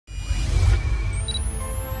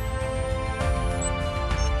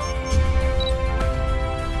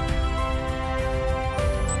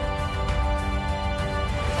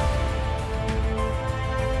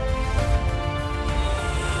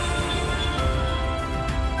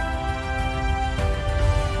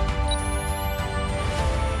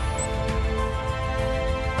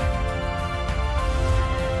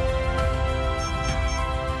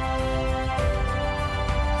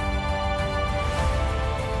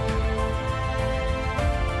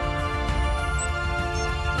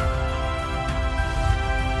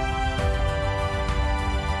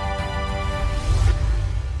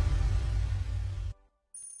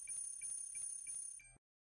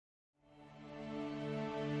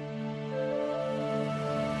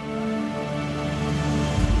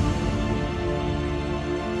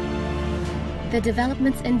The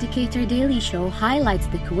Developments Indicator Daily Show highlights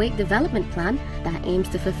the Kuwait Development Plan that aims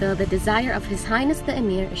to fulfill the desire of His Highness the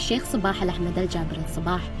Emir Sheikh Sabah Al-Ahmed Al-Jaber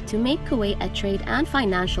Al-Sabah to make Kuwait a trade and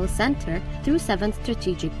financial center through 7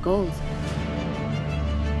 strategic goals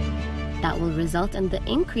that will result in the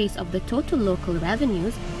increase of the total local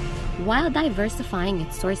revenues while diversifying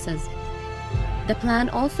its sources. The plan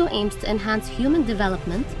also aims to enhance human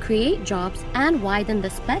development, create jobs, and widen the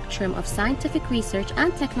spectrum of scientific research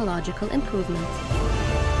and technological improvement.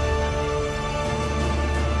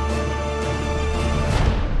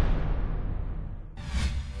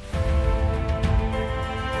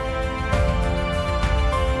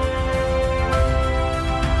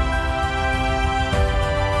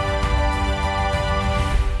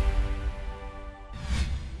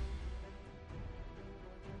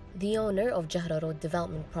 The owner of Jahra Road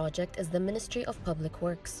Development project is the Ministry of Public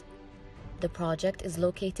Works. The project is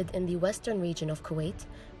located in the western region of Kuwait,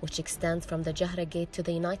 which extends from the Jahra Gate to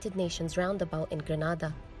the United Nations roundabout in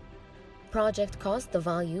Grenada. Project cost, the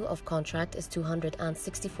value of contract is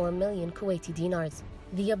 264 million Kuwaiti dinars.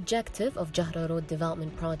 The objective of Jahra Road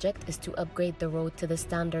Development project is to upgrade the road to the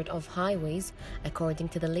standard of highways according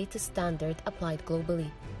to the latest standard applied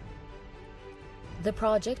globally. The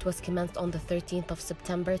project was commenced on the 13th of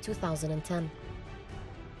September 2010.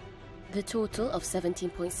 The total of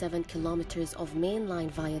 17.7 kilometers of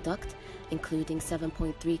mainline viaduct, including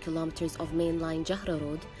 7.3 kilometers of mainline Jahra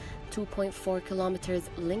Road, 2.4 kilometers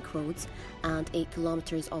link roads, and 8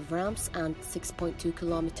 kilometers of ramps and 6.2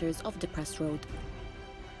 kilometers of depressed road.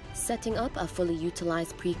 Setting up a fully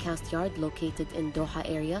utilized precast yard located in Doha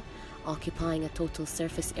area, occupying a total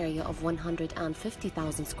surface area of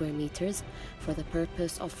 150,000 square meters for the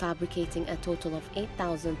purpose of fabricating a total of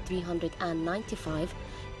 8,395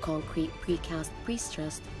 concrete precast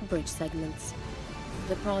pre-stressed bridge segments.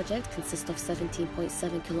 The project consists of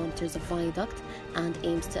 17.7 kilometers of viaduct and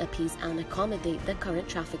aims to appease and accommodate the current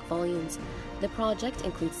traffic volumes. The project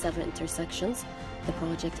includes 7 intersections. The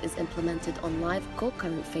project is implemented on live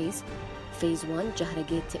co-current phase. Phase 1, Jahra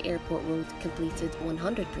Gate to Airport Road, completed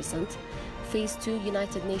 100%. Phase 2,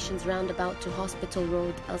 United Nations Roundabout to Hospital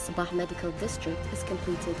Road, Al Sabah Medical District, is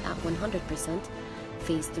completed at 100%.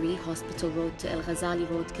 Phase 3, Hospital Road to Al Ghazali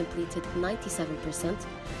Road, completed 97%.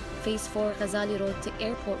 Phase 4, Ghazali Road to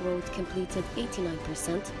Airport Road, completed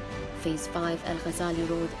 89%. Phase 5, Al Ghazali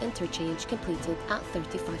Road Interchange, completed at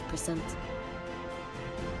 35%.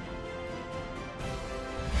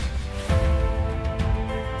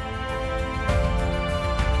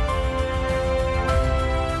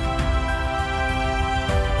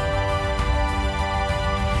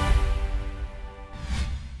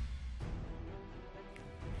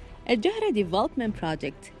 A Jahra development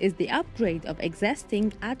project is the upgrade of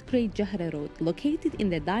existing at-grade Jahra Road located in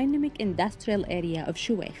the dynamic industrial area of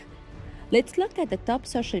Shuwaykh. Let's look at the top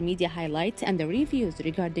social media highlights and the reviews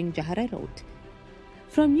regarding Jahra Road.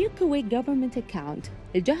 From New Kuwait government account,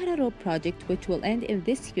 the Jahra Road project, which will end in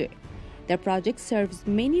this year. The project serves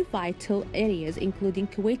many vital areas including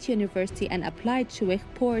Kuwait University and Applied Shuwaykh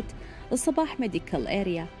Port, Al-Sabah Medical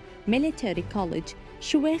Area, Military College,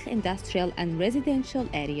 Shuwaykh industrial and residential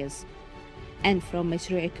areas. And from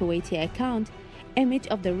Mashru' Kuwaiti account, image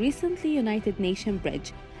of the recently United Nations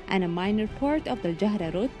bridge and a minor part of the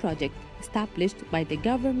Jahra Road project established by the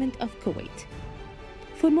government of Kuwait.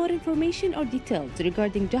 For more information or details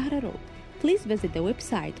regarding Jahra Road, please visit the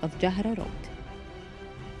website of Jahra Road.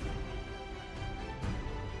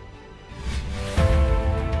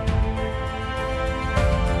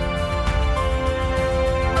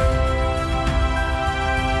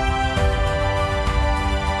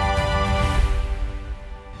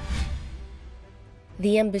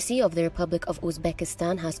 The Embassy of the Republic of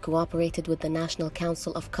Uzbekistan has cooperated with the National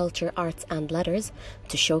Council of Culture, Arts and Letters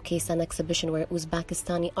to showcase an exhibition where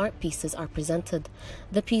Uzbekistani art pieces are presented.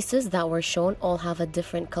 The pieces that were shown all have a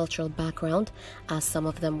different cultural background, as some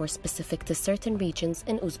of them were specific to certain regions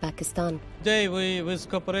in Uzbekistan. Today, with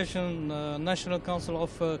cooperation National Council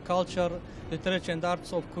of Culture, Literature and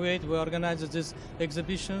Arts of Kuwait, we organize these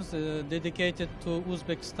exhibitions dedicated to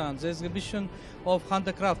Uzbekistan. The exhibition of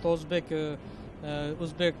handicraft Uzbek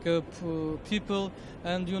people,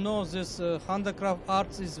 and you know this handicraft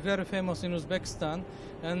art is very famous in Uzbekistan,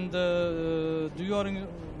 and during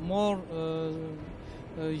more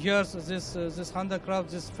years this handicraft,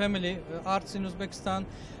 this family arts in Uzbekistan,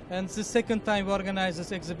 and the second time we organize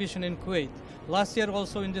this exhibition in Kuwait. Last year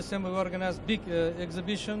also in December we organized big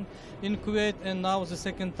exhibition in Kuwait, and now the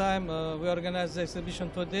second time we organize the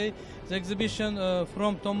exhibition today. The exhibition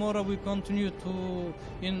from tomorrow we continue to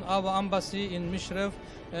in our embassy in Mishref,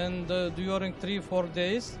 and during 3-4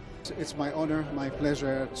 days It's my honor, my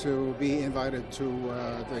pleasure to be invited to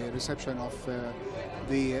the reception of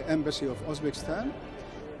the Embassy of Uzbekistan.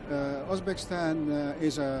 Uzbekistan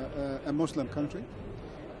is a Muslim country,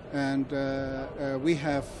 and we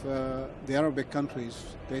have the Arabic countries.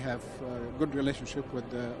 They have a good relationship with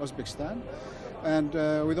Uzbekistan, and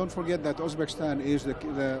we don't forget that Uzbekistan is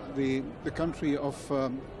the country of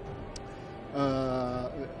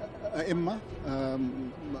A'imma,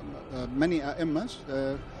 many A'immas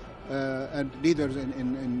and leaders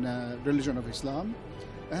in religion of Islam.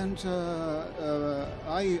 And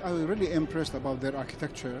I was really impressed about their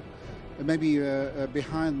architecture. Maybe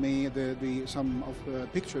behind me some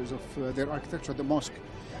of pictures of their architecture, the mosque.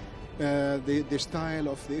 The style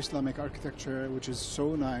of the Islamic architecture, which is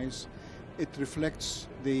so nice. It reflects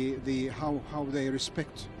how they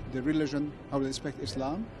respect the religion, how they respect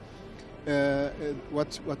Islam.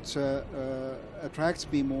 What attracts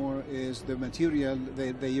me more is the material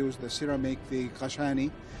they use, the ceramic, the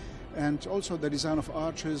kashani, and also the design of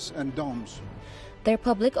arches and domes. The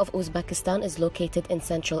Republic of Uzbekistan is located in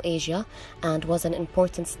Central Asia and was an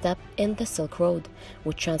important step in the Silk Road,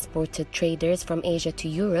 which transported traders from Asia to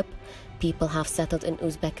Europe. People have settled in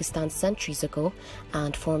Uzbekistan centuries ago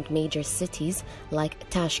and formed major cities like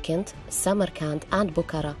Tashkent, Samarkand, and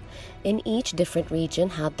Bukhara. In each different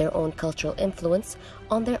region had their own cultural influence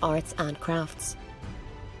on their arts and crafts.